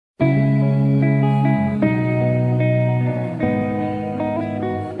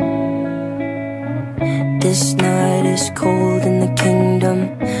cold in the kingdom.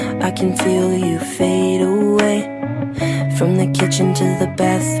 I can feel you fade away. From the kitchen to the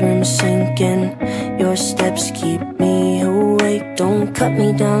bathroom sinking, your steps keep me awake. Don't cut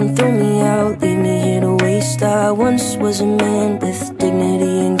me down, throw me out, leave me here to waste. I once was a man with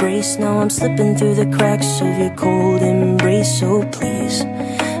dignity and grace. Now I'm slipping through the cracks of your cold embrace. So please,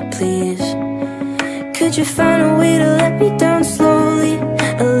 please, could you find a way to let me down slowly?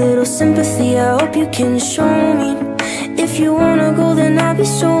 A little sympathy, I hope you can show me. If you wanna go, then I'll be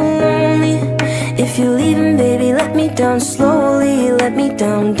so lonely. If you're leaving, baby, let me down slowly. Let me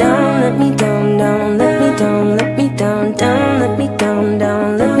down, down, let me down, down, let me down, let me down, down, let me down,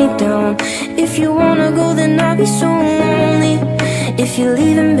 down, let me down. If you wanna go, then I'll be so lonely. If you're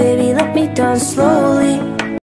leaving, baby, let me down slowly.